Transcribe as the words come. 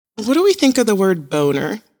What do we think of the word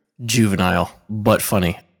boner? Juvenile, but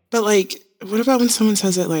funny. But, like, what about when someone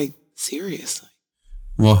says it, like, seriously?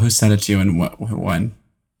 Well, who said it to you and when?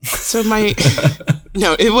 So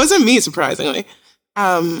no, it wasn't me, surprisingly.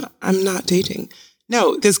 I'm not dating.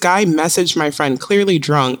 No, this guy messaged my friend, clearly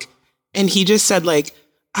drunk, and he just said, like,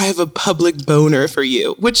 I have a public boner for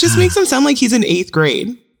you, which just makes him sound like he's in 8th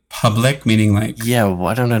grade. Public, meaning like... Yeah, well,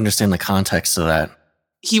 I don't understand the context of that.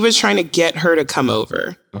 He was trying to get her to come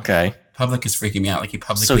over. Okay. Public is freaking me out. Like, he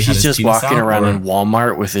publicly So he's just walking around in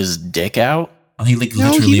Walmart with his dick out? Well, he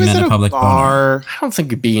literally meant a public bar. I don't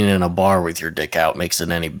think being in a bar with your dick out makes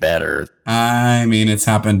it any better. I mean, it's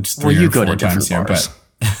happened 3 or 4 times here, but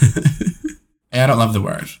I don't love the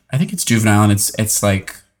word. I think it's juvenile, and it's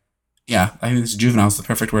like, yeah, I think juvenile is the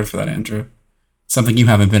perfect word for that, Andrew. Something you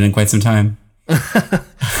haven't been in quite some time.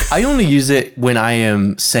 I only use it when I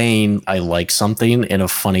am saying I like something in a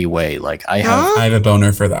funny way. Like I have a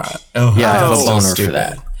boner for that. Oh, yeah, I have a boner so for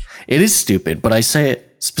that. It is stupid, but I say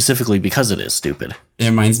it specifically because it is stupid. It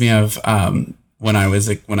reminds me of when I was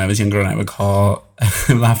younger, and I would call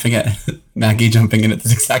laughing at Maggie jumping in at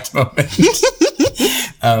this exact moment.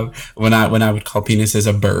 When I would call penises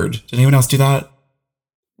a bird. Did anyone else do that?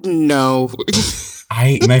 No.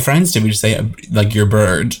 My friends did. We just say like your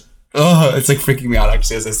bird. Oh, it's like freaking me out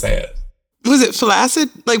actually as I say it. Was it flaccid?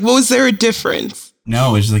 Like, was there a difference?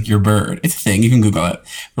 No, it's just like your bird. It's a thing. You can Google it.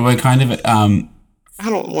 But what kind of I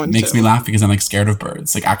don't want makes me laugh because I'm like scared of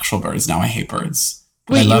birds, like actual birds. Now I hate birds.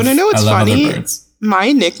 Wait, you want to know what's funny?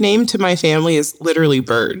 My nickname to my family is literally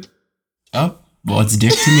Bird. Oh, well, it's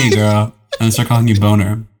dick to me, girl. I'm gonna start calling you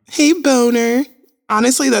Boner. Hey, Boner.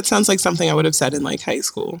 Honestly, that sounds like something I would have said in like high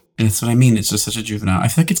school. And that's what I mean. It's just such a juvenile. I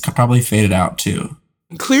feel like it's probably faded out too.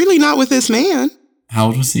 Clearly not with this man. How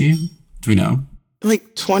old was he? Do we know?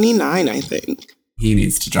 Like 29, I think. He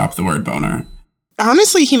needs to drop the word boner.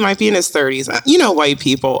 Honestly, he might be in his 30s. You know, white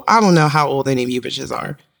people. I don't know how old any of you bitches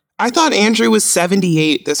are. I thought Andrew was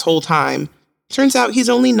 78 this whole time. Turns out he's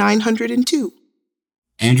only 902.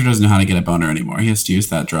 Andrew doesn't know how to get a boner anymore. He has to use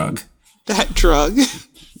that drug. That drug?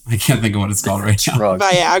 I can't think of what it's called right now.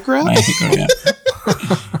 Viagra? Viagra, yeah.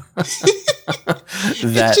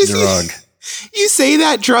 That drug. You say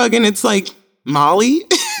that drug and it's like Molly?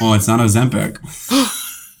 Well, it's not Ozempic.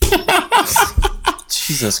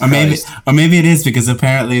 Jesus Christ. Or maybe it is because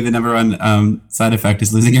apparently the number one side effect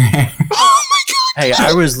is losing your hair. Oh my God. Hey,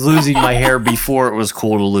 I was losing my hair before it was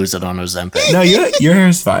cool to lose it on Ozempic. No, your hair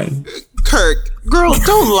is fine. Kirk, girl,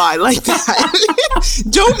 don't lie like that.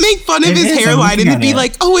 Don't make fun of his hairline and be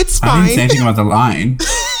like, oh, it's fine. I didn't say anything about the line.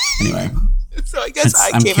 Anyway. So I guess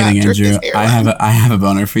I'm kidding, Andrew. I have a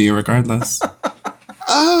boner for you regardless.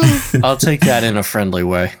 Oh. I'll take that in a friendly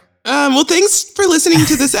way. Well, thanks for listening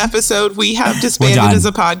to this episode. We have disbanded as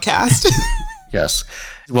a podcast. Yes.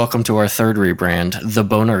 Welcome to our third rebrand, the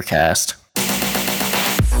Boner Cast.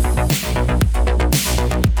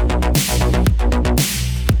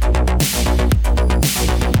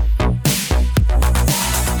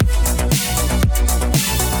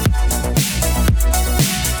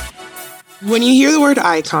 When you hear the word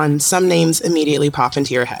icon, some names immediately pop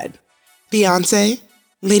into your head. Beyonce,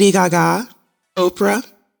 Lady Gaga, Oprah,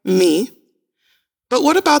 me. But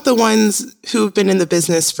what about the ones who've been in the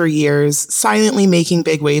business for years, silently making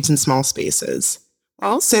big waves in small spaces?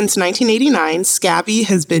 Well, since 1989, Scabby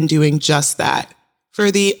has been doing just that.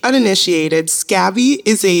 For the uninitiated, Scabby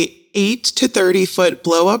is a 8 to 30-foot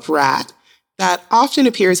blow-up rat that often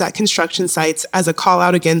appears at construction sites as a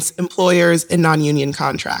call-out against employers and non-union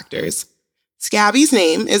contractors. Scabby's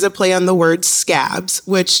name is a play on the word scabs,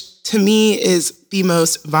 which to me is the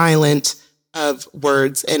most violent of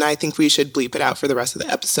words, and I think we should bleep it out for the rest of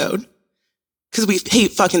the episode. Because we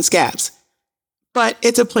hate fucking scabs. But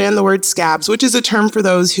it's a play on the word scabs, which is a term for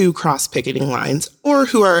those who cross picketing lines, or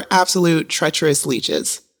who are absolute treacherous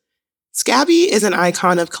leeches. Scabby is an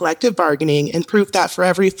icon of collective bargaining and proof that for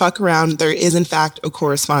every fuck around, there is in fact a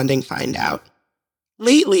corresponding find out.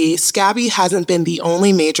 Lately, Scabby hasn't been the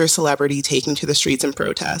only major celebrity taking to the streets in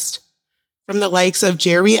protest. From the likes of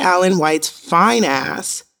Jeremy Allen White's fine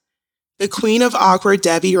ass, the queen of awkward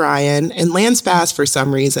Debbie Ryan, and Lance Bass for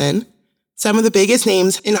some reason, some of the biggest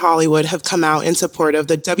names in Hollywood have come out in support of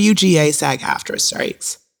the WGA SAG-AFTRA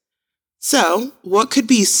strikes. So, what could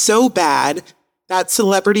be so bad that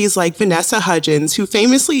celebrities like Vanessa Hudgens, who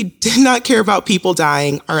famously did not care about people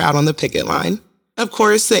dying, are out on the picket line? Of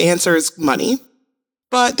course, the answer is money.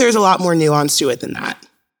 But there's a lot more nuance to it than that.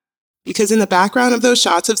 Because in the background of those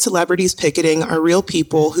shots of celebrities picketing are real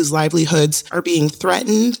people whose livelihoods are being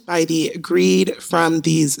threatened by the greed from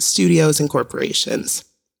these studios and corporations.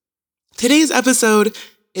 Today's episode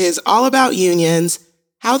is all about unions,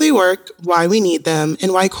 how they work, why we need them,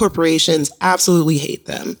 and why corporations absolutely hate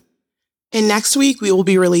them. And next week, we will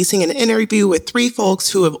be releasing an interview with 3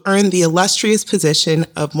 folks who have earned the illustrious position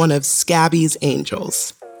of one of Scabby's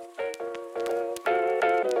angels.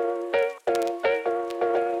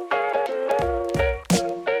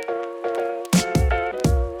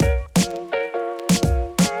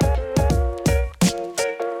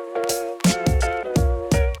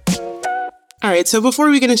 All right, so before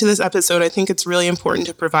we get into this episode, I think it's really important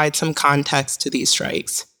to provide some context to these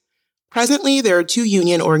strikes. Presently, there are 2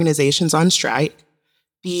 union organizations on strike,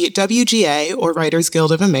 the WGA, or Writers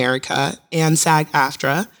Guild of America, and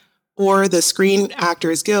SAG-AFTRA, or the Screen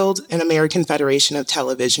Actors Guild and American Federation of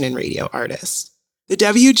Television and Radio Artists. The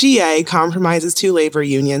WGA comprises 2 labor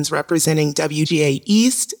unions representing WGA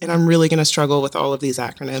East, and I'm really going to struggle with all of these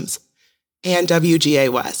acronyms, and WGA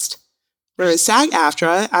West. Whereas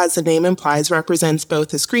SAG-AFTRA, as the name implies, represents both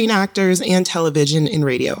the screen actors and television and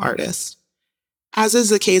radio artists. As is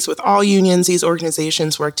the case with all unions, these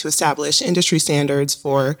organizations work to establish industry standards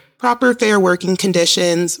for proper fair working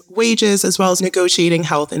conditions, wages, as well as negotiating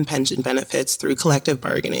health and pension benefits through collective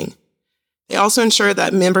bargaining. They also ensure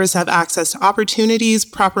that members have access to opportunities,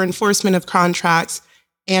 proper enforcement of contracts,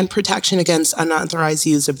 and protection against unauthorized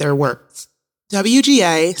use of their works.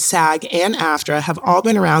 WGA, SAG, and AFTRA have all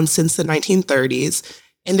been around since the 1930s,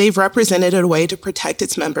 and they've represented a way to protect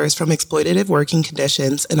its members from exploitative working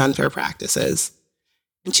conditions and unfair practices.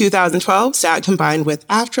 In 2012, SAG combined with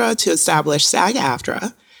AFTRA to establish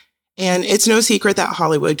SAG-AFTRA, and it's no secret that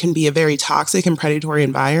Hollywood can be a very toxic and predatory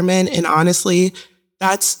environment, and honestly,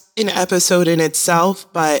 that's an episode in itself,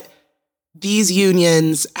 but these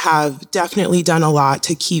unions have definitely done a lot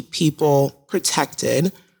to keep people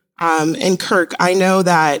protected. And Kirk, I know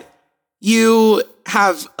that you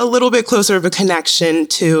have a little bit closer of a connection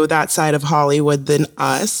to that side of Hollywood than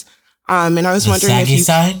us. And I was wondering if you...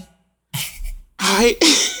 side?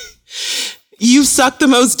 You suck the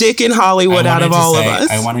most dick in Hollywood out of all of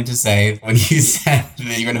us. I wanted to say, when you said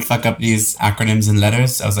that you're going to fuck up these acronyms and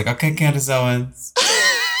letters, I was like, okay, Candace Owens.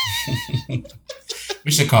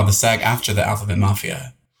 We should call the SAG after the Alphabet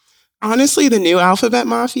Mafia. Honestly, the new Alphabet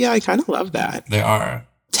Mafia, I kind of love that. They are.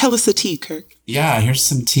 Tell us the tea, Kirk. Yeah, here's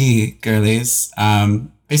some tea, girlies.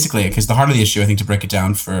 Basically, because the heart of the issue, I think, to break it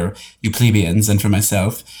down for you plebeians and for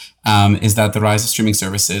myself, is that the rise of streaming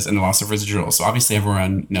services and the loss of residuals. So obviously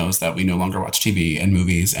everyone knows that we no longer watch TV and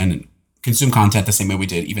movies and consume content the same way we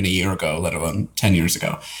did even a year ago, let alone 10 years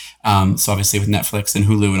ago. So obviously with Netflix and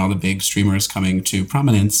Hulu and all the big streamers coming to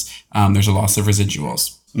prominence, there's a loss of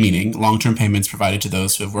residuals, meaning long-term payments provided to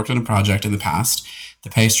those who have worked on a project in the past. The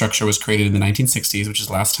pay structure was created in the 1960s, which is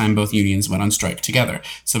the last time both unions went on strike together.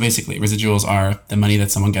 So basically, residuals are the money that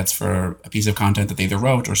someone gets for a piece of content that they either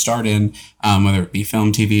wrote or starred in, whether it be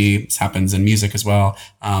film, TV, this happens in music as well,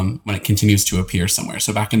 when it continues to appear somewhere.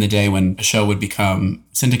 So back in the day when a show would become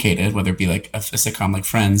syndicated, whether it be like a sitcom like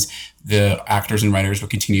Friends, the actors and writers would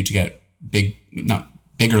continue to get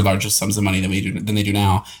bigger, larger sums of money than they do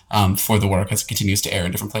now for the work as it continues to air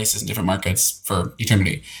in different places in different markets for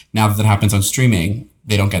eternity. Now that happens on streaming,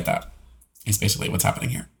 they don't get that. It's basically what's happening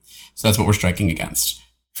here. So that's what we're striking against.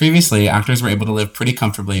 Previously, actors were able to live pretty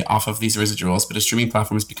comfortably off of these residuals, but as streaming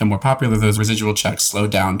platforms become more popular, those residual checks slowed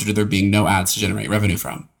down due to there being no ads to generate revenue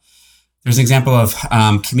from. There's an example of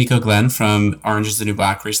Kimiko Glenn from Orange is the New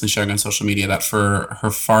Black recently sharing on social media that for her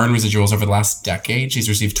foreign residuals over the last decade, she's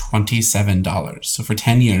received $27. So for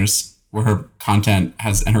 10 years, where her content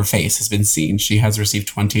and her face has been seen, she has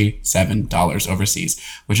received $27 overseas,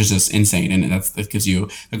 which is just insane. And that gives you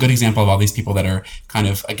a good example of all these people that are kind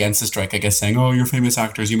of against the strike, I guess, saying, oh, you're famous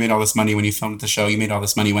actors. You made all this money when you filmed the show. You made all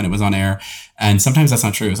this money when it was on air. And sometimes that's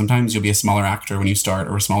not true. Sometimes you'll be a smaller actor when you start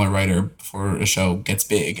or a smaller writer before a show gets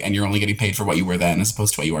big and you're only getting paid for what you were then as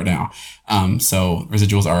opposed to what you are now. So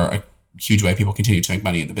residuals are a huge way people continue to make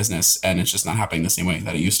money in the business, and it's just not happening the same way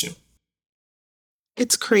that it used to.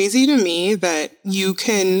 It's crazy to me that you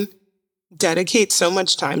can dedicate so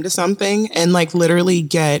much time to something and literally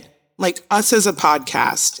get us as a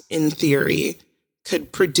podcast in theory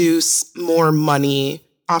could produce more money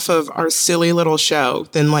off of our silly little show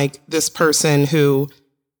than this person who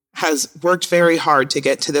has worked very hard to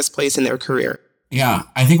get to this place in their career. Yeah,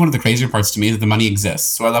 I think one of the crazier parts to me is that the money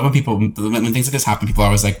exists. So I love when things like this happen, people are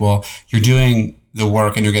always like, well, you're doing the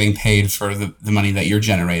work and you're getting paid for the money that you're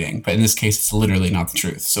generating. But in this case, it's literally not the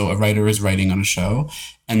truth. So a writer is writing on a show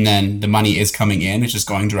and then the money is coming in. It's just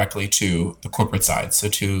going directly to the corporate side. So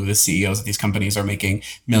to the CEOs of these companies are making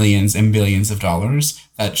millions and billions of dollars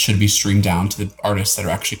that should be streamed down to the artists that are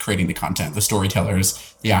actually creating the content, the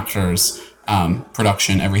storytellers, the actors,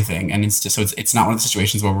 production, everything. And it's just, so it's not one of the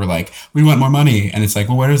situations where we're like, we want more money. And it's like,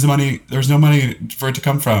 well, where does the money? There's no money for it to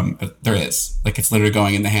come from, but there is. Like, it's literally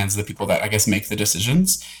going in the hands of the people that I guess make the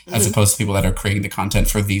decisions, as opposed to people that are creating the content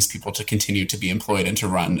for these people to continue to be employed and to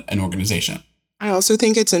run an organization. I also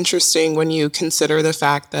think it's interesting when you consider the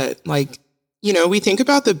fact that, like, you know, we think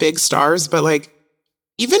about the big stars, but like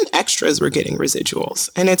even extras were getting residuals.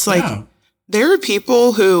 And it's like, there are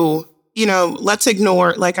people who, you know, let's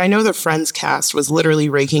ignore, like, I know the Friends cast was literally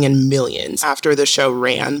raking in millions after the show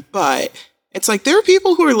ran, but it's like, there are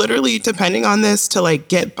people who are literally depending on this to like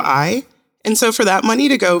get by. And so for that money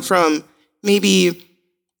to go from maybe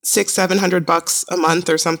 $600-700 a month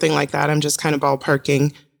or something like that, I'm just kind of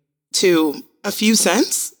ballparking, to a few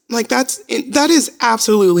cents, like that is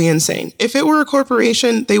absolutely insane. If it were a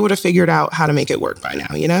corporation, they would have figured out how to make it work by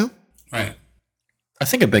now, you know? Right. I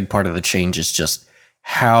think a big part of the change is just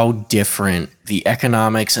how different the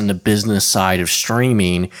economics and the business side of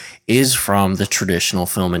streaming is from the traditional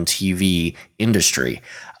film and TV industry.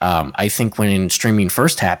 I think when streaming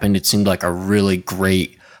first happened, it seemed like a really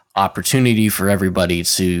great opportunity for everybody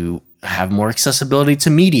to have more accessibility to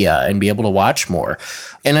media and be able to watch more.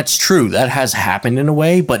 And it's true, that has happened in a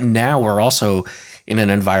way, but now we're also in an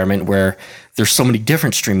environment where there's so many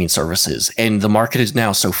different streaming services and the market is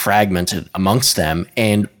now so fragmented amongst them.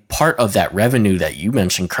 And part of that revenue that you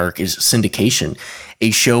mentioned, Kirk, is syndication. A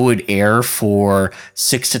show would air for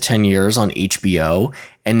 6 to 10 years on HBO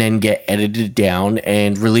and then get edited down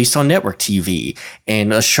and released on network TV.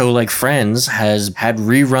 And a show like Friends has had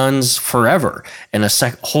reruns forever and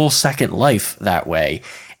a whole second life that way.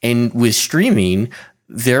 And with streaming,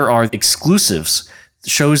 there are exclusives,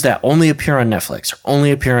 shows that only appear on Netflix or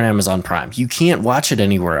only appear on Amazon Prime. You can't watch it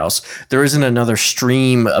anywhere else. There isn't another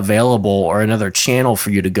stream available or another channel for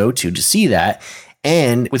you to go to see that.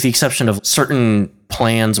 And with the exception of certain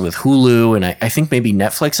plans with Hulu, and I think maybe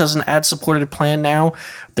Netflix has an ad-supported plan now,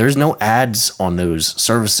 there's no ads on those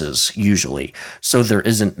services usually. So there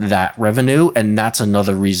isn't that revenue, and that's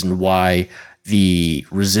another reason why the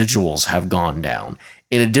residuals have gone down.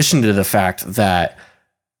 In addition to the fact that,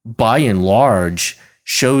 by and large,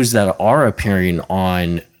 shows that are appearing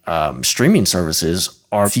on streaming services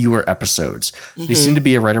are fewer episodes. They seem to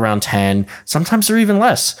be right around 10. Sometimes they're even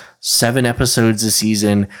less, 7 episodes a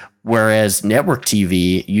season, whereas network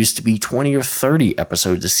TV used to be 20 or 30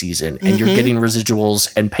 episodes a season. And you're getting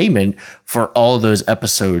residuals and payment for all of those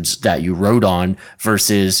episodes that you wrote on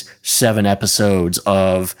versus 7 episodes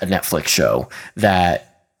of a Netflix show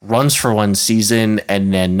that runs for one season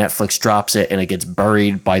and then Netflix drops it and it gets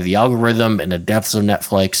buried by the algorithm in the depths of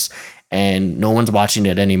Netflix and no one's watching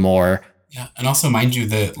it anymore. Yeah, and also mind you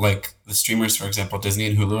that like the streamers, for example, Disney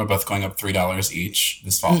and Hulu are both going up $3 each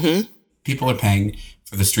this fall. People are paying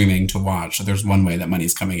for the streaming to watch, so there's one way that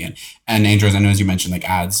money's coming in. And Andrew, I know as you mentioned, like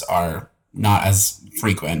ads are not as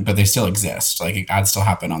frequent, but they still exist. Like ads still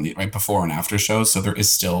happen on the right before and after shows, so there is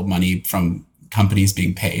still money from companies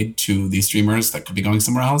being paid to these streamers that could be going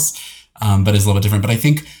somewhere else. But it's a little bit different. But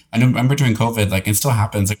I remember during COVID, like it still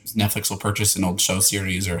happens, like Netflix will purchase an old show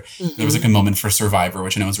series, or there was like a moment for Survivor,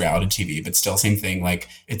 which I know is reality TV, but still same thing. Like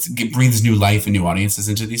it breathes new life and new audiences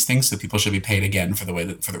into these things. So people should be paid again for the way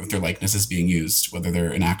that their likeness is being used, whether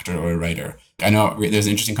they're an actor or a writer. I know there's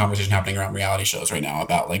an interesting conversation happening around reality shows right now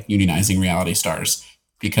about like unionizing reality stars,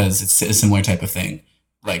 because it's a similar type of thing.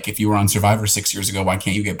 Like if you were on Survivor 6 years ago, why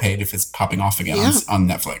can't you get paid if it's popping off again on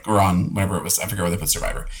Netflix or on whatever it was? I forget where they put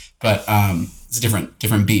Survivor, but it's a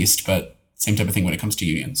different beast, but same type of thing when it comes to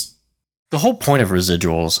unions. The whole point of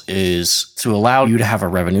residuals is to allow you to have a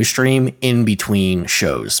revenue stream in between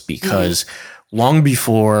shows, because long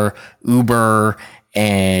before Uber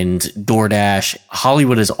and DoorDash,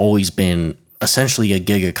 Hollywood has always been essentially a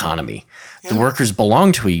gig economy. The workers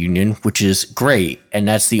belong to a union, which is great, and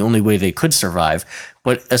that's the only way they could survive.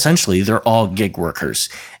 But essentially, they're all gig workers.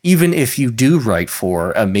 Even if you do write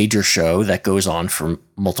for a major show that goes on for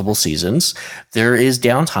multiple seasons, there is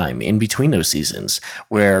downtime in between those seasons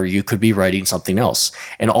where you could be writing something else.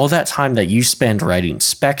 And all that time that you spend writing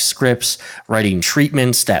spec scripts, writing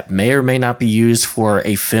treatments that may or may not be used for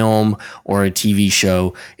a film or a TV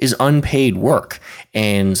show is unpaid work.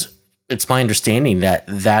 And it's my understanding that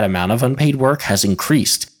that amount of unpaid work has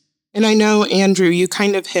increased. And I know, Andrew, you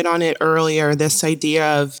kind of hit on it earlier, this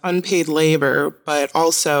idea of unpaid labor, but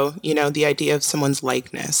also, you know, the idea of someone's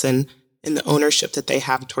likeness and the ownership that they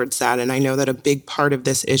have towards that. And I know that a big part of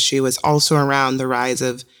this issue is also around the rise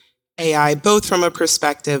of AI, both from a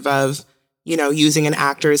perspective of, you know, using an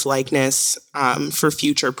actor's likeness for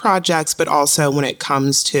future projects, but also when it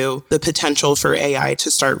comes to the potential for AI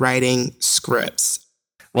to start writing scripts.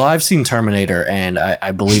 Well, I've seen Terminator, and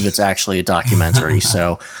I believe it's actually a documentary,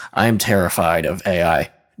 so I'm terrified of AI.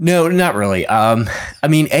 No, not really. I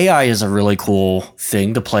mean, AI is a really cool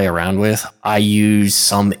thing to play around with. I use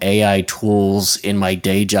some AI tools in my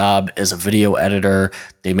day job as a video editor.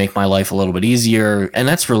 They make my life a little bit easier. And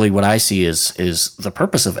that's really what I see is the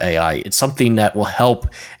purpose of AI. It's something that will help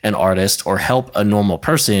an artist or help a normal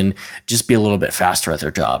person just be a little bit faster at their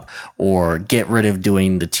job or get rid of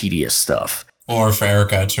doing the tedious stuff. Or for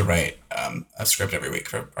Erica to write a script every week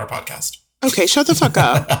for our podcast. Okay, shut the fuck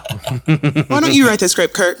up. Why don't you write the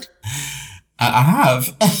script, Kirk? I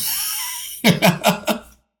have.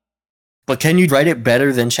 But can you write it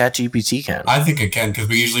better than ChatGPT can? I think it can, because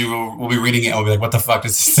we usually will be reading it and we'll be like, what the fuck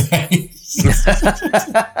does it say?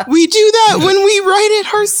 We do that when we write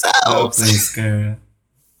it ourselves. Oh, please,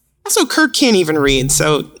 also, Kirk can't even read,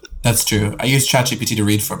 so... That's true. I use ChatGPT to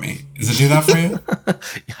read for me. Does it do that for you?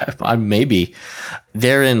 Yeah, maybe.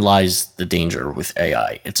 Therein lies the danger with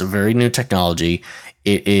AI. It's a very new technology.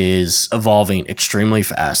 It is evolving extremely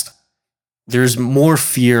fast. There's more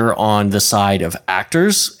fear on the side of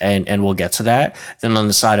actors, and we'll get to that, than on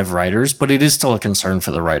the side of writers, but it is still a concern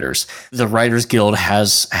for the writers. The Writers Guild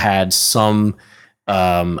has had some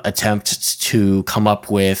attempt to come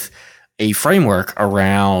up with a framework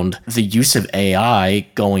around the use of AI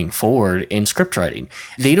going forward in script writing.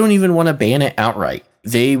 They don't even want to ban it outright.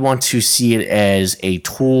 They want to see it as a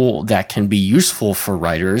tool that can be useful for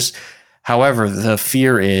writers. However, the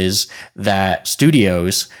fear is that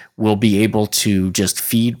studios will be able to just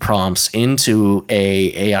feed prompts into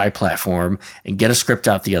a AI platform and get a script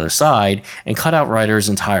out the other side and cut out writers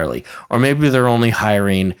entirely. Or maybe they're only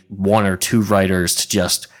hiring 1 or 2 writers to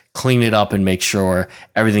just clean it up and make sure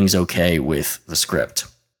everything's okay with the script.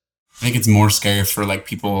 I think it's more scary for like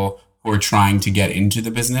people who are trying to get into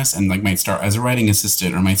the business and like might start as a writing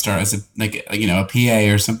assistant or might start as a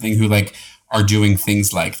PA or something who like are doing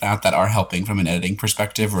things like that are helping from an editing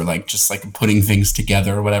perspective or like just like putting things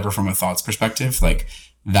together or whatever from a thoughts perspective. Like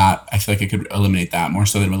that, I feel like it could eliminate that more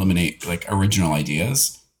so than eliminate like original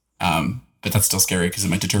ideas. But that's still scary because it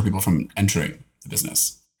might deter people from entering the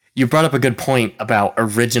business. You brought up a good point about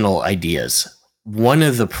original ideas. One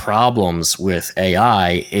of the problems with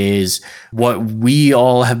AI is what we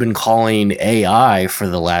all have been calling AI for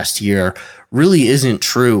the last year really isn't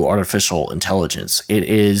true artificial intelligence. It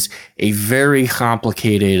is a very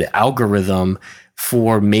complicated algorithm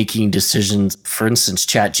for making decisions. For instance,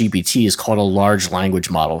 ChatGPT is called a large language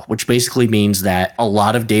model, which basically means that a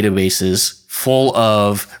lot of databases full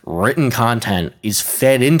of written content is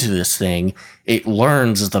fed into this thing. It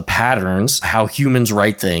learns the patterns, how humans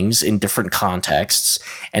write things in different contexts,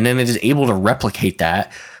 and then it is able to replicate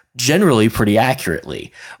that generally pretty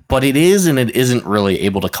accurately. But it is and it isn't really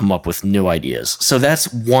able to come up with new ideas. So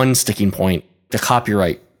that's one sticking point, the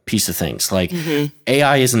copyright piece of things. Like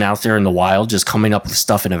AI isn't out there in the wild just coming up with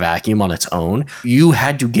stuff in a vacuum on its own. You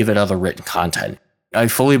had to give it other written content. I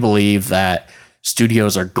fully believe that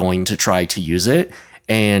studios are going to try to use it,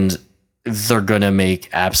 and they're going to make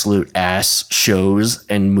absolute ass shows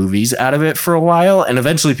and movies out of it for a while. And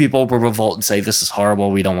eventually people will revolt and say, this is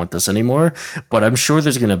horrible. We don't want this anymore. But I'm sure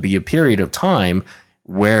there's going to be a period of time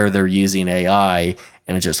where they're using AI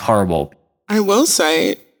and it's just horrible. I will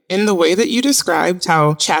say, in the way that you described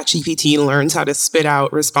how ChatGPT learns how to spit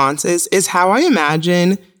out responses is how I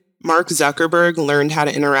imagine Mark Zuckerberg learned how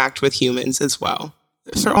to interact with humans as well.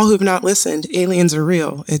 For all who've not listened, aliens are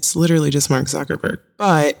real. It's literally just Mark Zuckerberg.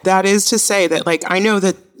 But that is to say that, like, I know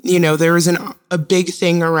that, you know, there was a big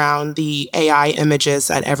thing around the AI images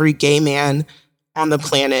that every gay man on the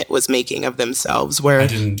planet was making of themselves, where I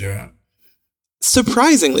didn't do it.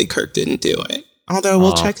 Surprisingly, Kirk didn't do it. Although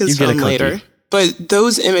we'll check his phone later. But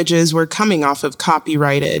those images were coming off of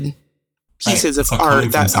copyrighted pieces of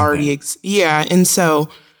art that already yeah. And so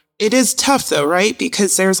it is tough though, right?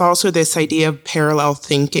 Because there's also this idea of parallel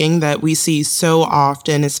thinking that we see so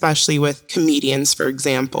often, especially with comedians, for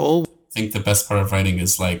example. I think the best part of writing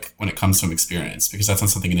is like when it comes from experience, because that's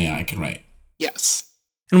not something an AI can write. Yes.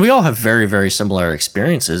 And we all have very, very similar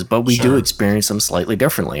experiences, but we do experience them slightly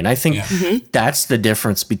differently. And I think that's the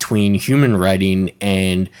difference between human writing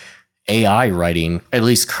and AI writing, at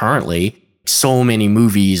least currently. So many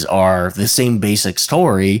movies are the same basic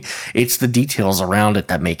story. It's the details around it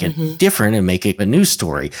that make it different and make it a new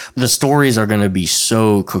story. The stories are going to be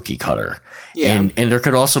so cookie cutter. Yeah. And there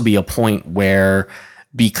could also be a point where,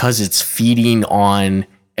 because it's feeding on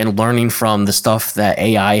and learning from the stuff that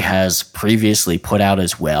AI has previously put out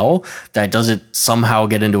as well, that doesn't somehow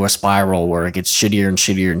get into a spiral where it gets shittier and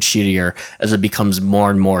shittier and shittier as it becomes more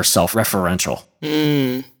and more self-referential.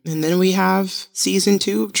 And then we have season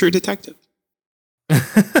 2 of True Detective.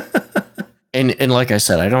 And like I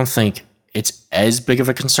said, I don't think it's as big of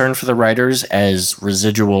a concern for the writers as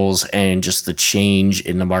residuals and just the change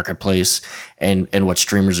in the marketplace and what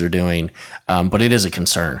streamers are doing. But it is a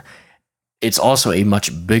concern. It's also a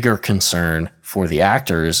much bigger concern for the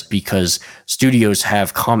actors because studios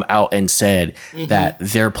have come out and said that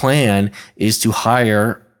their plan is to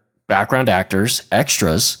hire background actors,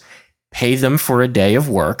 extras, pay them for a day of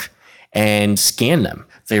work, and scan them.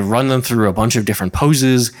 They run them through a bunch of different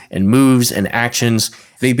poses and moves and actions.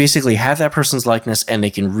 They basically have that person's likeness and they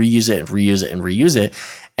can reuse it and reuse it and reuse it.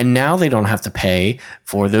 And now they don't have to pay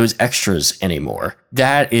for those extras anymore.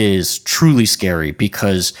 That is truly scary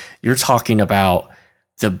because you're talking about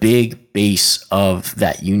the big base of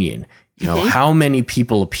that union. You know, how many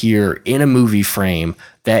people appear in a movie frame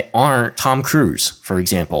that aren't Tom Cruise, for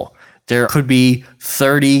example? There could be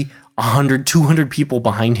 30, 100, 200 people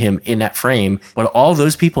behind him in that frame, but all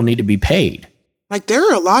those people need to be paid. Like, there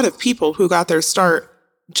are a lot of people who got their start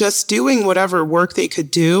just doing whatever work they could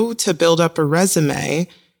do to build up a resume.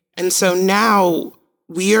 And so now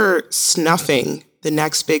we are snuffing the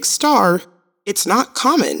next big star. It's not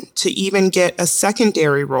common to even get a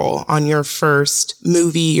secondary role on your first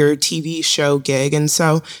movie or TV show gig. And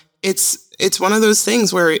so it's one of those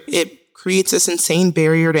things where it creates this insane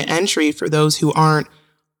barrier to entry for those who aren't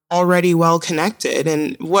already well connected.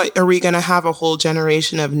 And what are we going to have a whole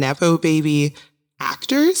generation of Nepo baby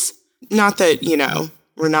actors? Not that, you know,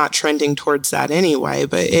 we're not trending towards that anyway,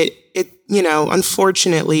 but it you know,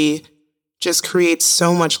 unfortunately just creates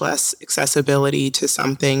so much less accessibility to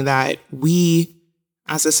something that we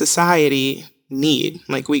as a society need.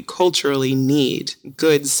 Like, we culturally need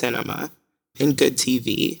good cinema and good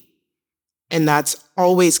TV. And that's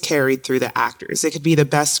always carried through the actors. It could be the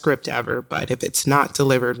best script ever, but if it's not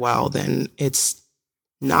delivered well, then it's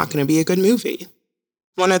not going to be a good movie.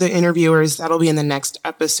 One of the interviewers that'll be in the next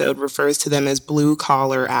episode refers to them as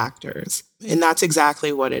blue-collar actors. And that's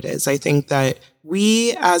exactly what it is. I think that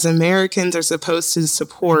we as Americans are supposed to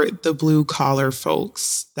support the blue-collar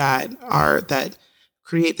folks that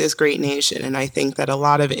create this great nation. And I think that a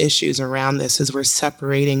lot of issues around this is we're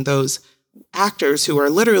separating those actors who are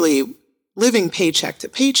literally living paycheck to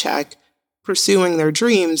paycheck, pursuing their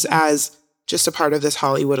dreams as just a part of this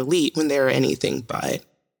Hollywood elite when they're anything but.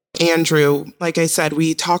 Andrew, like I said,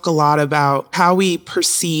 we talk a lot about how we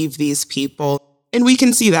perceive these people. And we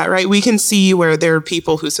can see that, right? We can see where there are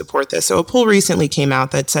people who support this. So a poll recently came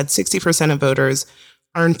out that said 60% of voters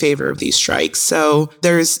are in favor of these strikes. So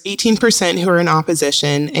there's 18% who are in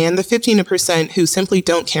opposition and the 15% who simply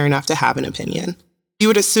don't care enough to have an opinion. You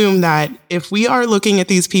would assume that if we are looking at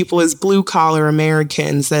these people as blue-collar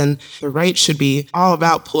Americans, then the right should be all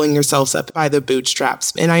about pulling yourselves up by the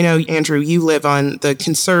bootstraps. And I know, Andrew, you live on the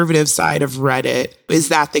conservative side of Reddit. Is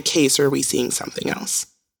that the case, or are we seeing something else?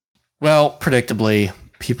 Well, predictably,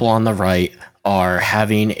 people on the right are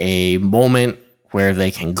having a moment where they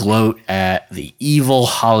can gloat at the evil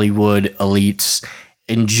Hollywood elites,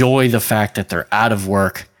 enjoy the fact that they're out of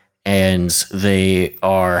work, and they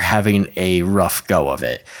are having a rough go of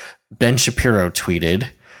it. Ben Shapiro tweeted,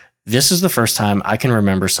 "This is the first time I can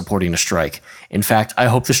remember supporting a strike. In fact, I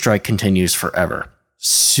hope the strike continues forever."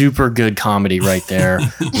 Super good comedy right there.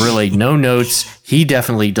 Really, no notes. He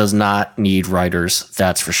definitely does not need writers,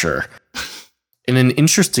 that's for sure. And an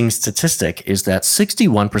interesting statistic is that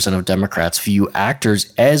 61% of Democrats view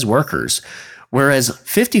actors as workers, whereas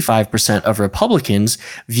 55% of Republicans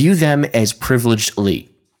view them as privileged elite.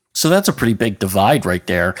 So that's a pretty big divide right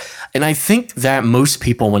there. And I think that most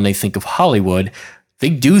people, when they think of Hollywood, they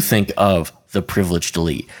do think of the privileged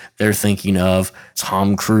elite. They're thinking of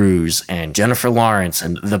Tom Cruise and Jennifer Lawrence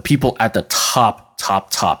and the people at the top,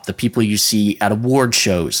 the people you see at award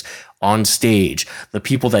shows, on stage, the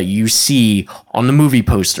people that you see on the movie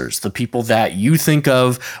posters, the people that you think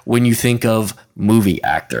of when you think of movie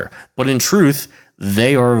actor. But in truth,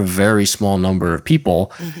 they are a very small number of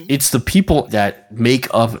people. It's the people that make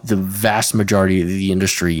up the vast majority of the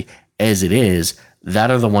industry as it is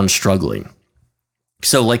that are the ones struggling.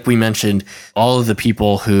 So like we mentioned, all of the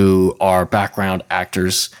people who are background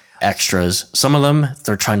actors, extras, some of them,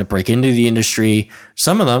 they're trying to break into the industry.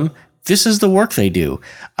 Some of them, this is the work they do.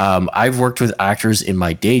 I've worked with actors in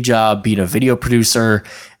my day job, being a video producer,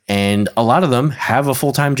 and a lot of them have a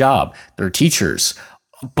full-time job. They're teachers.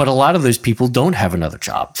 But a lot of those people don't have another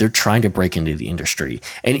job. They're trying to break into the industry.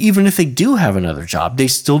 And even if they do have another job, they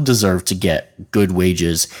still deserve to get good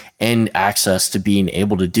wages and access to being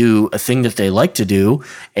able to do a thing that they like to do,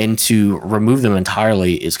 and to remove them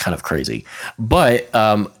entirely is kind of crazy. But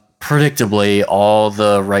predictably, all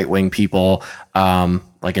the right-wing people,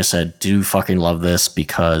 like I said, do fucking love this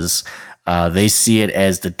because They see it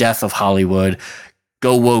as the death of Hollywood.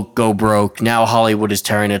 Go woke, go broke. Now Hollywood is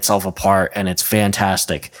tearing itself apart, and it's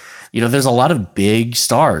fantastic. There's a lot of big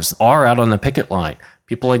stars are out on the picket line.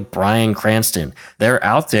 People like Bryan Cranston, they're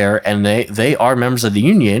out there, and they are members of the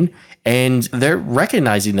union, and they're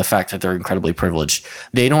recognizing the fact that they're incredibly privileged.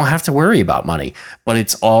 They don't have to worry about money, but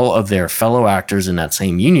it's all of their fellow actors in that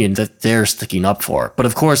same union that they're sticking up for. But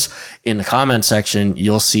of course, in the comment section,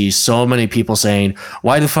 you'll see so many people saying,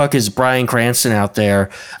 why the fuck is Bryan Cranston out there?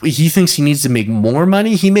 He thinks he needs to make more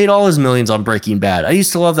money. He made all his millions on Breaking Bad. I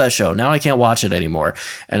used to love that show. Now I can't watch it anymore.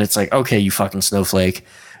 And it's like, okay, you fucking snowflake.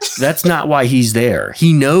 That's not why he's there.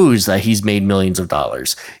 He knows that he's made millions of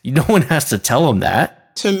dollars. No one has to tell him that.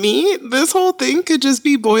 To me, this whole thing could just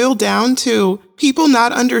be boiled down to people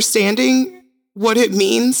not understanding what it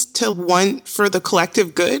means to want for the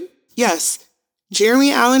collective good. Yes,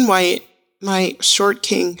 Jeremy Allen White, my short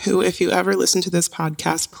king, who, if you ever listen to this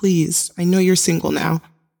podcast, please, I know you're single now,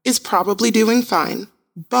 is probably doing fine,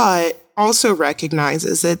 but also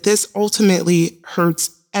recognizes that this ultimately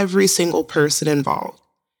hurts every single person involved.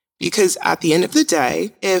 Because at the end of the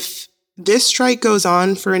day, if this strike goes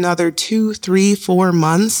on for another 2, 3, 4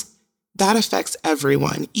 months, that affects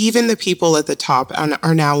everyone. Even the people at the top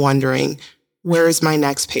are now wondering, where is my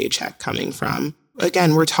next paycheck coming from?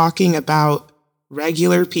 Again, we're talking about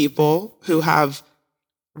regular people who have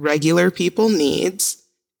regular people needs,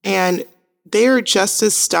 and they're just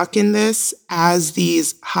as stuck in this as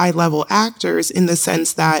these high-level actors in the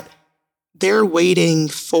sense that they're waiting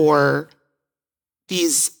for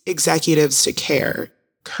these executives to care.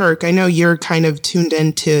 Kirk, I know you're kind of tuned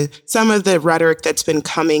into some of the rhetoric that's been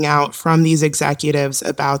coming out from these executives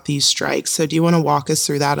about these strikes. So do you want to walk us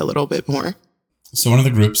through that a little bit more? So one of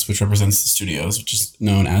the groups which represents the studios, which is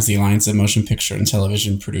known as the Alliance of Motion Picture and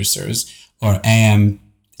Television Producers, or AM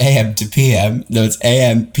to PM, no, it's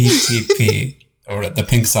AMPTP, or the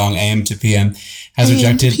Pink song AM to PM, has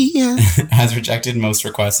rejected most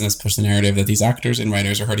requests and has pushed the narrative that these actors and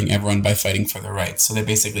writers are hurting everyone by fighting for their rights. So they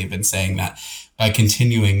basically have been saying that by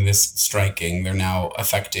continuing this striking, they're now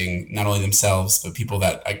affecting not only themselves, but people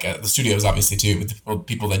that, the studios obviously too, but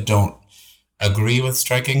people that don't agree with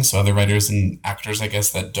striking. So other writers and actors, I guess,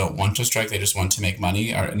 that don't want to strike, they just want to make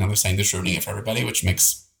money, and they're saying they're ruining it for everybody, which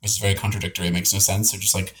is very contradictory. It makes no sense. They're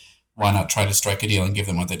just like, why not try to strike a deal and give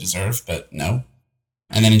them what they deserve? But no.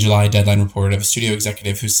 And then in July, Deadline reported of a studio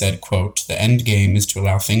executive who said, quote, the end game is to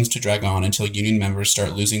allow things to drag on until union members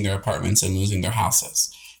start losing their apartments and losing their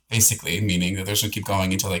houses. Basically, meaning that they're just going to keep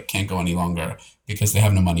going until they can't go any longer because they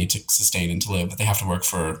have no money to sustain and to live, but they have to work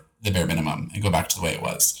for the bare minimum and go back to the way it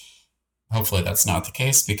was. Hopefully that's not the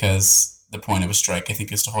case, because the point of a strike, I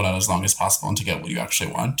think, is to hold out as long as possible and to get what you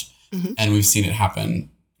actually want. Mm-hmm. And we've seen it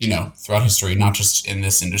happen, throughout history, not just in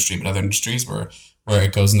this industry, but other industries where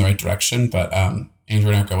it goes in the right direction. But Andrew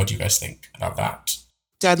and Erica, what do you guys think about that?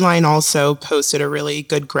 Deadline also posted a really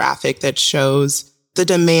good graphic that shows the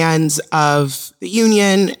demands of the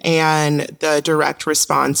union and the direct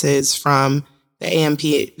responses from the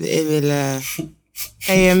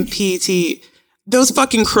AMPT, those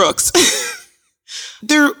fucking crooks.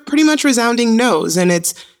 They're pretty much resounding no's. And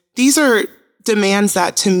these are demands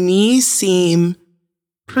that to me seem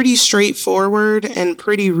pretty straightforward and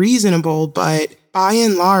pretty reasonable, but by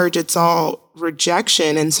and large, it's all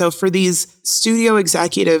rejection. And so for these studio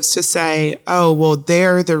executives to say, oh, well,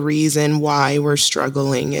 they're the reason why we're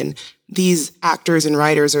struggling, and these actors and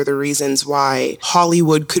writers are the reasons why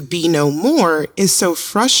Hollywood could be no more, is so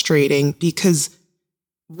frustrating, because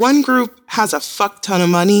one group has a fuck ton of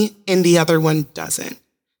money and the other one doesn't.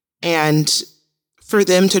 And for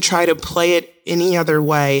them to try to play it any other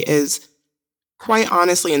way is quite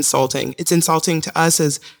honestly insulting. It's insulting to us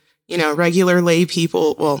as regular lay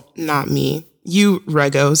people, well, not me, you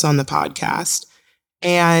regos on the podcast,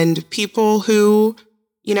 and people who,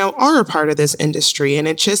 are a part of this industry. And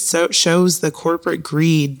it just shows the corporate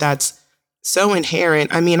greed that's so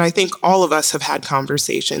inherent. I mean, I think all of us have had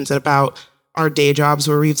conversations about our day jobs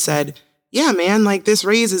where we've said, yeah, man, like this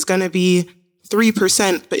raise is going to be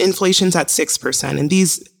 3%, but inflation's at 6%. And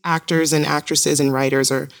these actors and actresses and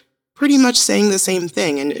writers are pretty much saying the same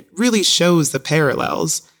thing. And it really shows the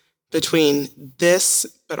parallels between this,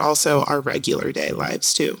 but also our regular day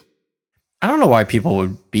lives too. I don't know why people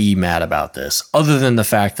would be mad about this, other than the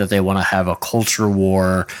fact that they want to have a culture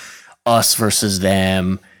war, us versus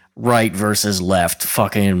them, right versus left,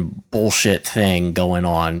 fucking bullshit thing going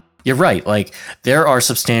on. You're right. Like, there are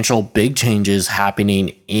substantial big changes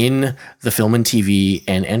happening in the film and TV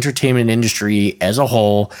and entertainment industry as a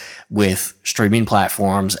whole, with streaming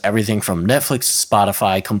platforms, everything from Netflix to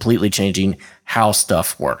Spotify completely changing how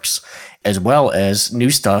stuff works, as well as new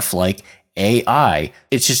stuff like AI.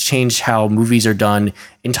 It's just changed how movies are done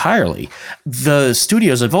entirely. The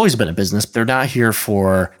studios have always been a business. They're not here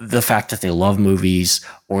for the fact that they love movies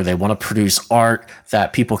or they want to produce art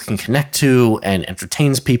that people can connect to and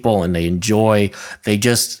entertains people and they enjoy. They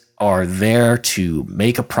just are there to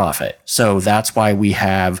make a profit. So that's why we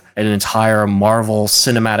have an entire Marvel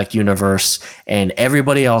cinematic universe, and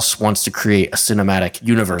everybody else wants to create a cinematic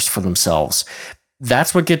universe for themselves.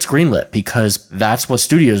 That's what gets greenlit, because that's what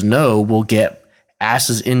studios know will get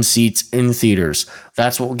asses in seats in theaters.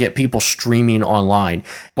 That's what will get people streaming online.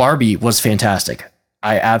 Barbie was fantastic.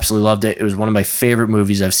 I absolutely loved it. It was one of my favorite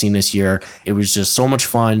movies I've seen this year. It was just so much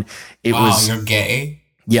fun. You're gay?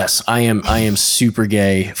 Yes, I am super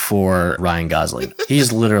gay for Ryan Gosling. He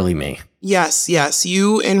is literally me. Yes.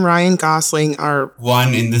 You and Ryan Gosling are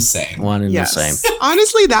one in the same. The same.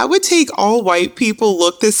 Honestly, that would take all white people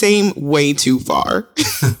look the same way too far.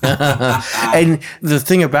 And the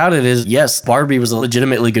thing about it is, yes, Barbie was a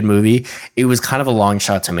legitimately good movie. It was kind of a long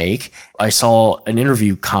shot to make. I saw an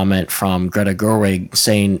interview comment from Greta Gerwig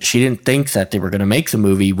saying she didn't think that they were going to make the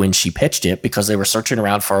movie when she pitched it, because they were searching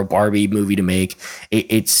around for a Barbie movie to make.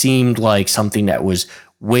 It seemed like something that was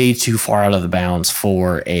way too far out of the bounds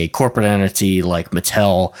for a corporate entity like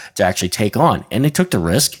Mattel to actually take on. And they took the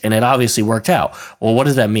risk, and it obviously worked out. Well, what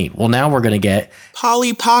does that mean? Well, now we're going to get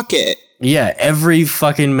Polly Pocket. Yeah, every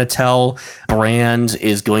fucking Mattel brand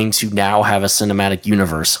is going to now have a cinematic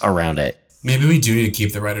universe around it. Maybe we do need to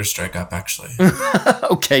keep the writer's strike up, actually.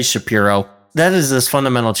 Okay, Shapiro. That is this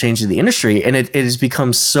fundamental change in the industry, and it has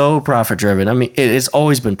become so profit-driven. I mean, it's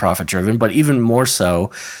always been profit-driven, but even more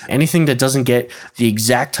so, anything that doesn't get the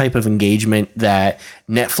exact type of engagement that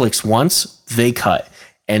Netflix wants, they cut.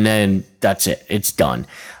 And then that's it. It's done.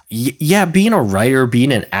 Yeah, being a writer,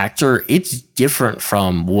 being an actor, it's different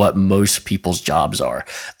from what most people's jobs are.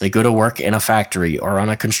 They go to work in a factory or on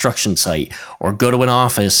a construction site or go to an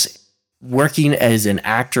office. Working as an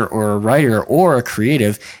actor or a writer or a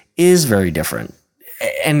creative is very different.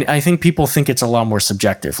 And I think people think it's a lot more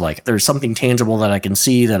subjective. Like, there's something tangible that I can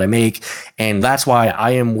see that I make, and that's why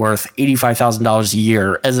I am worth $85,000 a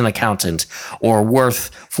year as an accountant or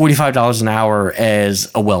worth $45 an hour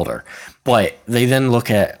as a welder. But they then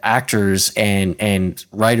look at actors and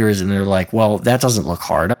writers and they're like, well, that doesn't look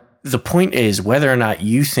hard. The point is whether or not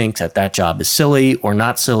you think that that job is silly or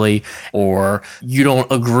not silly, or you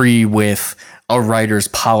don't agree with a writer's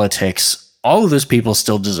politics, all of those people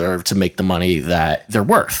still deserve to make the money that they're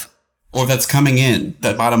worth. Or that's coming in.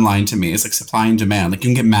 The bottom line to me is like supply and demand. Like, you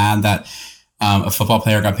can get mad that a football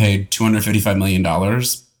player got paid $255 million,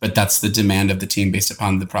 but that's the demand of the team based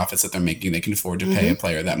upon the profits that they're making. They can afford to pay a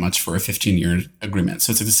player that much for a 15-year agreement.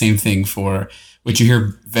 So it's like the same thing for, which you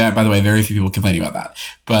hear, by the way, very few people complaining about that.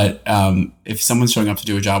 But if someone's showing up to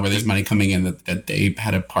do a job where there's money coming in that they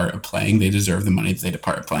had a part of playing, they deserve the money that they had a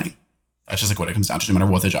part of playing. That's just like what it comes down to, no matter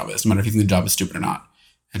what the job is, no matter if you think the job is stupid or not.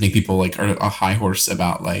 I think people like are a high horse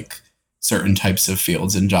about like certain types of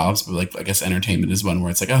fields and jobs, but like I guess entertainment is one where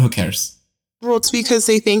it's like, oh, who cares? Well, it's because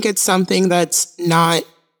they think it's something that's not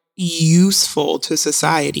useful to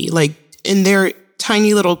society. Like, in their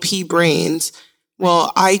tiny little pea brains,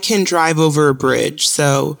 well, I can drive over a bridge,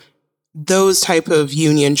 so those type of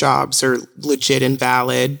union jobs are legit and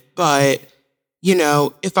valid. But, you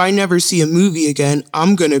know, if I never see a movie again,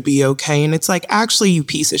 I'm going to be okay. And it's like, actually, you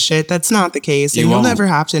piece of shit, that's not the case. And you'll never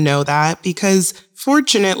have to know that, because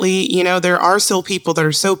fortunately, you know, there are still people that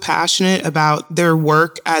are so passionate about their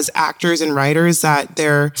work as actors and writers that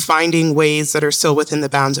they're finding ways that are still within the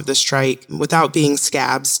bounds of the strike without being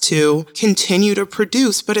scabs to continue to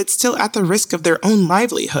produce, but it's still at the risk of their own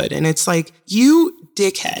livelihood. And it's like, you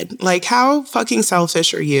dickhead, like, how fucking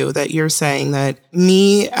selfish are you that you're saying that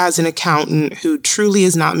me as an accountant who truly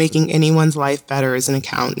is not making anyone's life better as an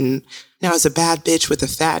accountant, now as a bad bitch with a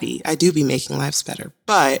fatty, I do be making lives better,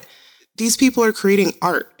 but these people are creating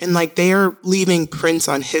art and like they are leaving prints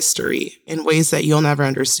on history in ways that you'll never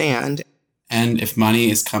understand. And if money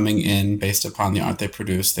is coming in based upon the art they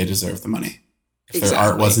produce, they deserve the money. If their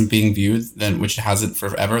art wasn't being viewed, then, which it hasn't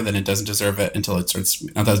forever, then it doesn't deserve it until it starts.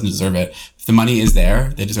 Not doesn't deserve it. If the money is there,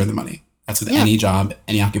 they deserve the money. That's with any job,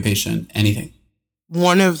 any occupation, anything.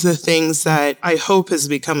 One of the things that I hope has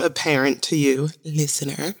become apparent to you,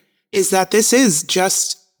 listener, is that this is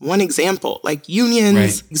just one example. Like,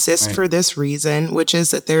 unions exist for this reason, which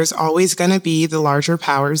is that there's always going to be the larger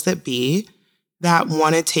powers that be that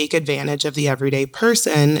want to take advantage of the everyday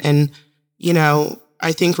person. And, you know,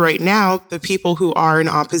 I think right now, the people who are in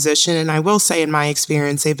opposition, and I will say in my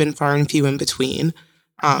experience, they've been far and few in between,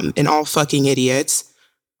 and all fucking idiots,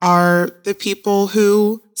 are the people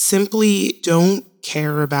who simply don't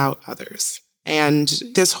care about others. And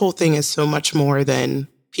this whole thing is so much more than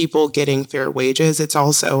people getting fair wages. It's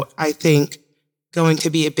also, I think, going to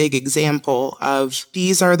be a big example of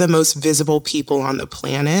these are the most visible people on the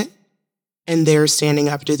planet, and they're standing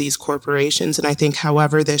up to these corporations. And I think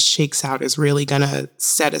however this shakes out is really going to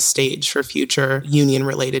set a stage for future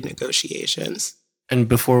union-related negotiations. And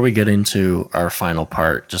before we get into our final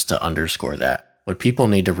part, just to underscore that, what people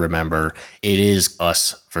need to remember, it is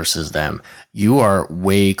us versus them. You are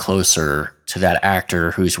way closer to that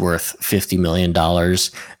actor who's worth $50 million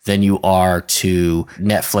than you are to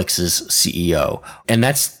Netflix's CEO. And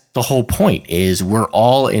that's the whole point, is we're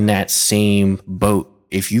all in that same boat.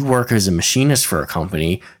 If you work as a machinist for a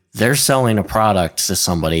company, they're selling a product to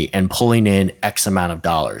somebody and pulling in X amount of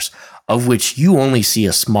dollars, of which you only see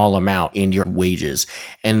a small amount in your wages.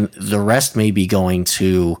 And the rest may be going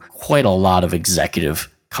to quite a lot of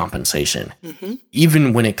executive compensation. Mm-hmm.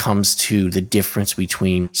 Even when it comes to the difference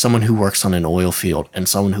between someone who works on an oil field and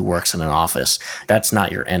someone who works in an office, that's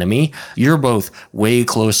not your enemy. You're both way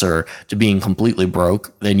closer to being completely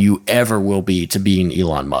broke than you ever will be to being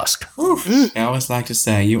Elon Musk. I always like to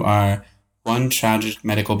say you are one tragic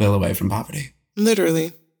medical bill away from poverty.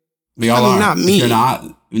 Literally. We all are. Not me. If you're not.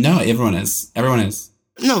 No, everyone is. Everyone is.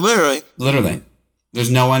 No, literally. Literally. There's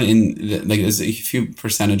no one there's a few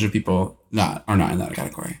percentage of people that are not in that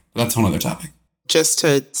category. But that's a whole other topic. Just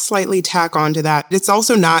to slightly tack on to that, it's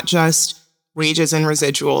also not just wages and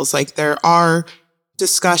residuals. Like, there are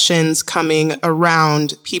discussions coming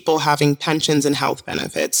around people having pensions and health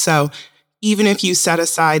benefits. So even if you set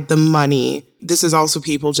aside the money, this is also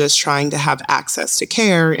people just trying to have access to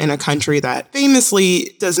care in a country that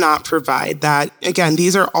famously does not provide that. Again,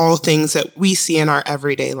 these are all things that we see in our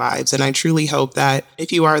everyday lives. And I truly hope that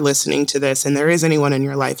if you are listening to this and there is anyone in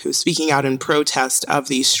your life who's speaking out in protest of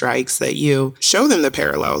these strikes, that you show them the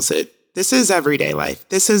parallels. This is everyday life.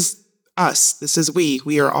 This is us. This is we.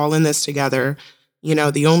 We are all in this together. You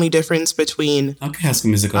know, the only difference between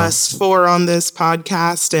us four on this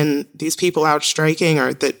podcast and these people out striking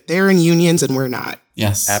are that they're in unions and we're not.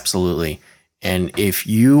 Yes, absolutely. And if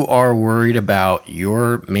you are worried about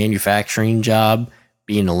your manufacturing job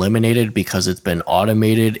being eliminated because it's been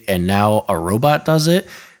automated and now a robot does it,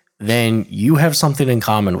 then you have something in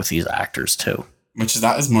common with these actors too.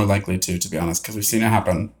 That is more likely to be honest, because we've seen it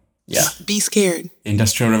happen. Yeah. Be scared. The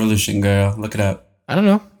Industrial Revolution, girl. Look it up. I don't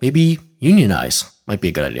know. Maybe unionize might be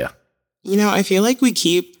a good idea. You know, I feel like we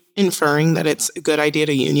keep inferring that it's a good idea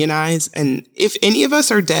to unionize. And if any of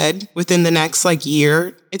us are dead within the next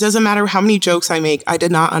year, it doesn't matter how many jokes I make. I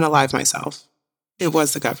did not unalive myself. It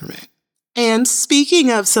was the government. And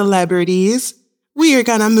speaking of celebrities, we are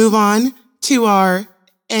going to move on to our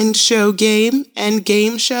end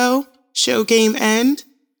game show, show game end.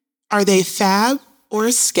 Are they fab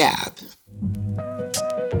or scab?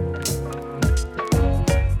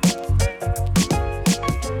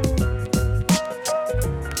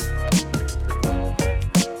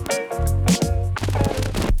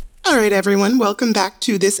 All right, everyone, welcome back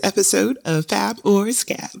to this episode of Fab or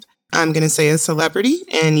Scab. I'm going to say a celebrity,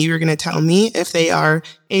 and you're going to tell me if they are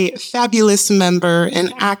a fabulous member,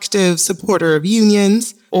 an active supporter of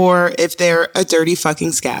unions, or if they're a dirty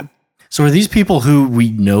fucking scab. So are these people who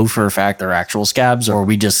we know for a fact are actual scabs, or are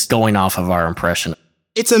we just going off of our impression?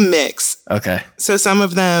 It's a mix. Okay. So some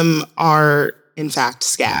of them are, in fact,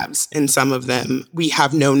 scabs, and some of them we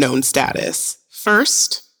have no known status.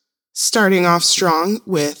 First, starting off strong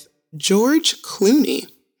with George Clooney.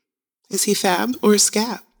 Is he fab or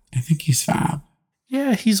scab? I think he's fab.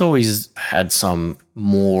 Yeah, he's always had some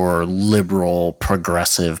more liberal,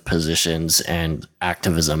 progressive positions and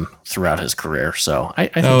activism throughout his career. So I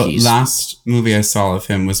think he's... last movie I saw of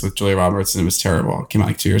him was with Julia Roberts, and it was terrible. It came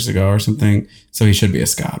out 2 years ago or something. So he should be a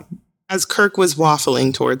scab. As Kirk was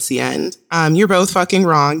waffling towards the end, you're both fucking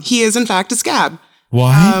wrong. He is, in fact, a scab.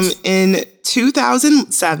 What? In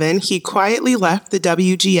 2007, he quietly left the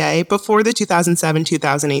WGA before the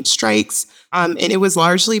 2007-2008 strikes. And it was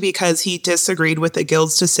largely because he disagreed with the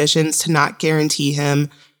Guild's decisions to not guarantee him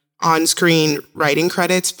on-screen writing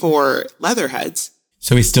credits for Leatherheads.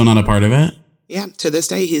 So he's still not a part of it? Yeah, to this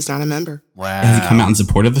day, he's not a member. Wow. Has he come out in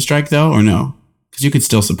support of the strike, though, or no? Because you could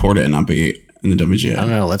still support it and not be in the WGA. I don't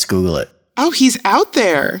know. Let's Google it. Oh, he's out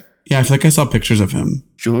there. Yeah, I feel like I saw pictures of him.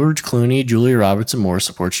 George Clooney, Julia Roberts, and more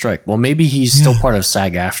support strike. Well, maybe he's still part of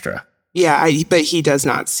SAG-AFTRA. Yeah, but he does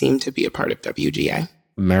not seem to be a part of WGA.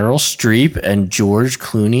 Meryl Streep and George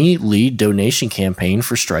Clooney lead donation campaign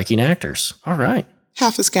for striking actors. All right.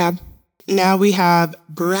 Half a scab. Now we have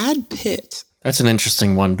Brad Pitt. That's an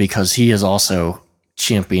interesting one because he is also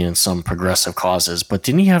championing some progressive causes, but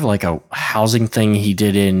didn't he have like a housing thing he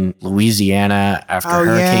did in Louisiana after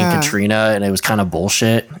Hurricane Katrina, and it was kind of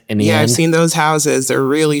bullshit in the end? I've seen those houses. They're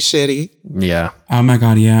really shitty. Yeah. Oh my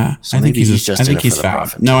God, yeah. So I think he's fab.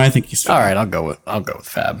 Profit. No, I think he's fab. All right, I'll go with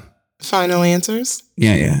fab. Final answers?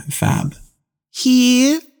 Yeah, fab.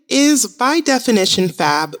 He is by definition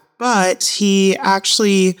fab, but he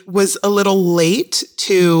actually was a little late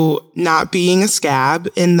to not being a scab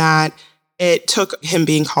in that it took him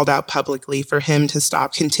being called out publicly for him to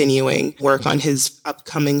stop continuing work on his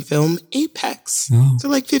upcoming film, Apex. Oh. So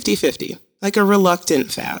like 50-50, like a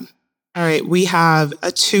reluctant fab. All right, we have a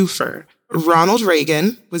twofer. Ronald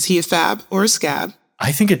Reagan, was he a fab or a scab?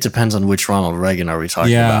 I think it depends on which Ronald Reagan are we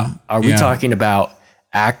talking about. Are we talking about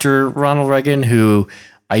actor Ronald Reagan, who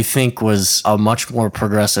I think was a much more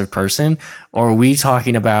progressive person? Or are we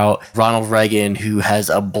talking about Ronald Reagan, who has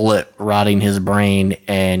a blip rotting his brain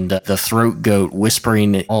and the throat goat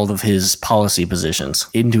whispering all of his policy positions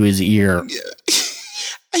into his ear?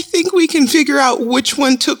 I think we can figure out which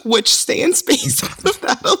one took which stance based off of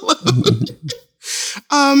that alone.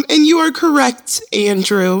 And you are correct,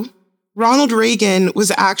 Andrew. Ronald Reagan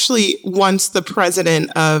was actually once the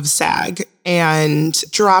president of SAG and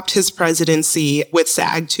dropped his presidency with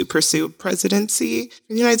SAG to pursue presidency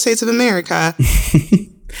in the United States of America.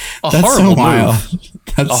 That's horrible move.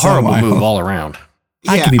 That's a horrible move all around.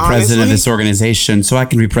 I can be president of this organization, so I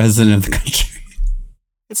can be president of the country.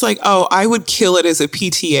 It's like, oh, I would kill it as a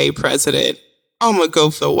PTA president. I'm going to go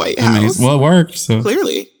for the White House. Well, it worked. So.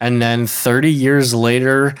 Clearly. And then 30 years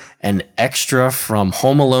later, an extra from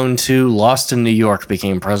Home Alone 2, Lost in New York,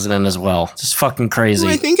 became president as well. Just fucking crazy.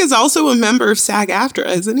 Who I think is also a member of SAG-AFTRA,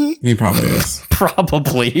 isn't he? He probably is.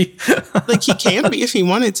 Probably. Like, he can be if he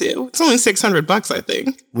wanted to. It's only $600, I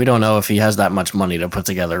think. We don't know if he has that much money to put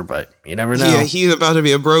together, but you never know. Yeah, he's about to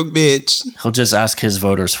be a broke bitch. He'll just ask his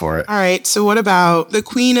voters for it. All right, so what about the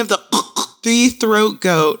queen of the throat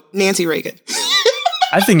goat, Nancy Reagan?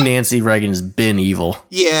 I think Nancy Reagan's been evil.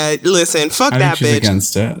 Yeah, listen, fuck that bitch. She's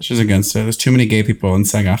against it. She's against it. There's too many gay people in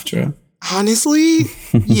SAG-AFTRA. Honestly,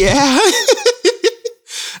 yeah.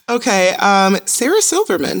 Okay, Sarah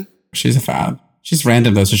Silverman. She's a fab. She's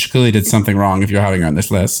random though, so she clearly did something wrong if you're having her on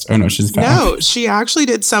this list. Oh no, she's a fab. No, she actually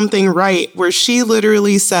did something right where she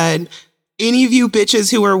literally said, any of you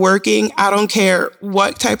bitches who are working, I don't care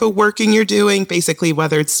what type of working you're doing, basically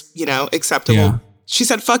whether it's, acceptable. Yeah. She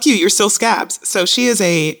said, fuck you, you're still scabs. So she is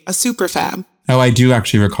a super fab. Oh, I do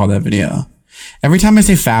actually recall that video. Every time I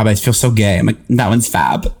say fab, I feel so gay. I'm like, that one's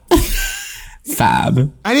fab.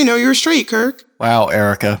 Fab. I didn't know you were straight, Kirk. Wow,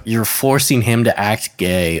 Erica, you're forcing him to act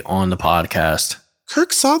gay on the podcast.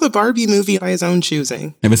 Kirk saw the Barbie movie by his own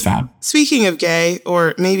choosing. It was fab. Speaking of gay,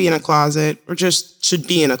 or maybe in a closet, or just should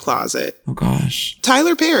be in a closet. Oh, gosh.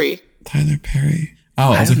 Tyler Perry. Tyler Perry.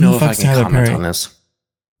 Oh, I don't know if I can Tyler comment Perry? on this.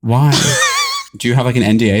 Why? Do you have like an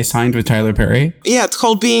NDA signed with Tyler Perry? Yeah, it's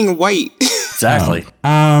called being white. Exactly.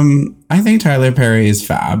 I think Tyler Perry is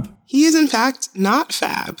fab. He is in fact not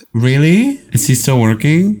fab. Really? Is he still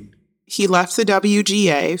working? He left the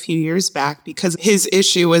WGA a few years back because his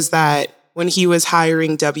issue was that when he was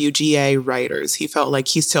hiring WGA writers, he felt like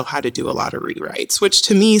he still had to do a lot of rewrites, which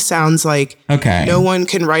to me sounds like no one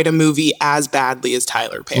can write a movie as badly as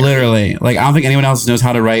Tyler Perry. Literally. Like, I don't think anyone else knows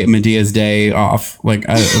how to write Medea's Day off. Like,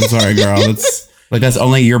 I'm sorry, girl. That's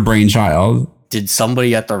only your brainchild. Did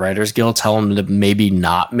somebody at the Writers Guild tell him to maybe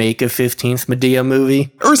not make a 15th Medea movie?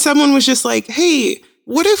 Or someone was just like, hey,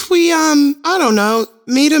 what if we, I don't know,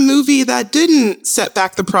 made a movie that didn't set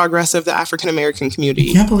back the progress of the African-American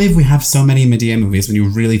community? I can't believe we have so many Medea movies when you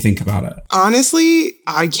really think about it. Honestly,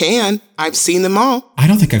 I can. I've seen them all. I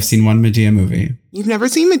don't think I've seen one Medea movie. You've never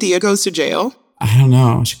seen Medea Goes to Jail? I don't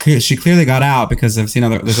know. She clearly got out because I've seen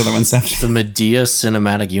there's other ones. The Medea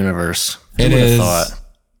cinematic universe. It is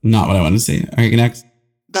not what I want to see. All right, next.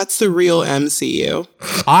 That's the real MCU.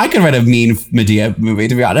 I could write a mean Medea movie,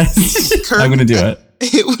 to be honest. Kirk, I'm going to do it.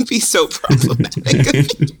 It would be so problematic.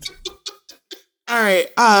 All right.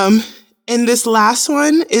 And this last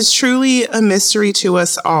one is truly a mystery to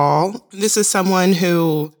us all. This is someone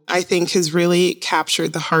who I think has really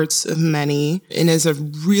captured the hearts of many and is a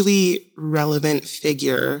really relevant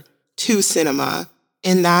figure to cinema.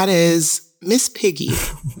 And that is Miss Piggy.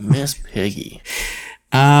 Miss Piggy.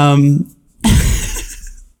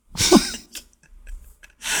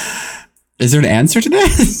 Is there an answer to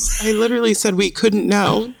this? I literally said we couldn't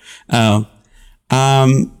know. Oh.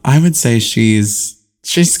 I would say she's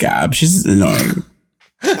scab. She's annoying.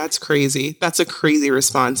 That's crazy. That's a crazy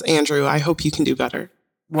response. Andrew, I hope you can do better.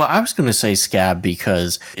 Well, I was going to say scab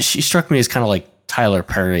because she struck me as kind of like Tyler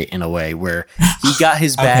Perry in a way where he got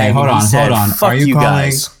his bag. Okay, hold on. Fuck Are you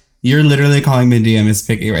guys. You're literally calling Medea Miss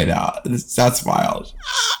Piggy right now. That's wild.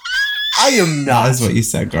 I am not. That is what you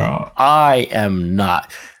said, girl. I am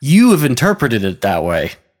not. You have interpreted it that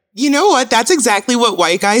way. You know what? That's exactly what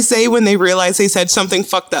white guys say when they realize they said something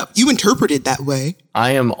fucked up. You interpreted that way.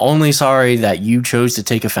 I am only sorry that you chose to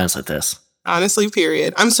take offense at this. Honestly,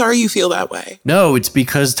 period. I'm sorry you feel that way. No, it's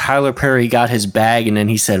because Tyler Perry got his bag and then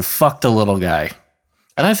he said, fuck the little guy.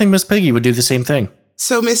 And I think Miss Piggy would do the same thing.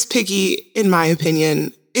 So Miss Piggy, in my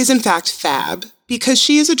opinion, is in fact fab because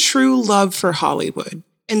she is a true love for Hollywood.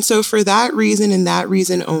 And so for that reason and that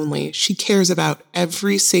reason only, she cares about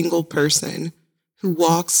every single person who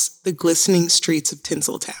walks the glistening streets of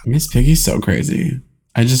Tinseltown. Miss Piggy's so crazy.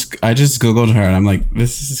 I just Googled her and I'm like,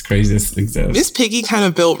 this is crazy this exists. Miss Piggy kind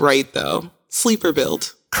of built right, though. Sleeper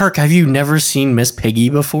build. Kirk, have you never seen Miss Piggy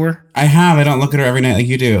before? I have. I don't look at her every night like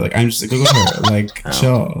you do. Like, I'm just Google her. Like,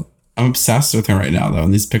 chill. I'm obsessed with her right now, though,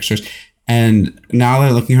 in these pictures. And now that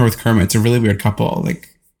I'm looking at her with Kermit, it's a really weird couple. Like,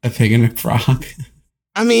 a pig and a frog.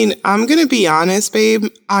 I mean, I'm going to be honest, babe.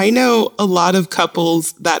 I know a lot of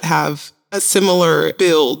couples that have a similar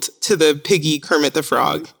build to the Piggy Kermit the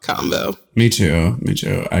Frog combo. Me too.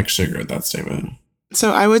 I actually agree with that statement.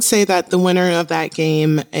 So I would say that the winner of that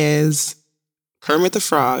game is Kermit the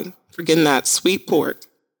Frog for getting that sweet pork.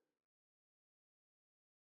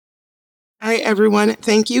 All right, everyone.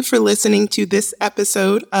 Thank you for listening to this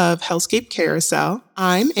episode of Hellscape Carousel.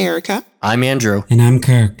 I'm Erica. I'm Andrew. And I'm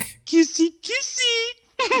Kirk. Kissy, kissy.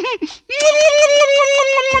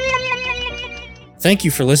 Thank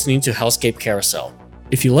you for listening to Hellscape Carousel.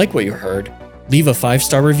 If you like what you heard, leave a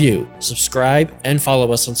 5-star review, subscribe, and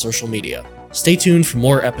follow us on social media. Stay tuned for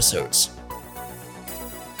more episodes.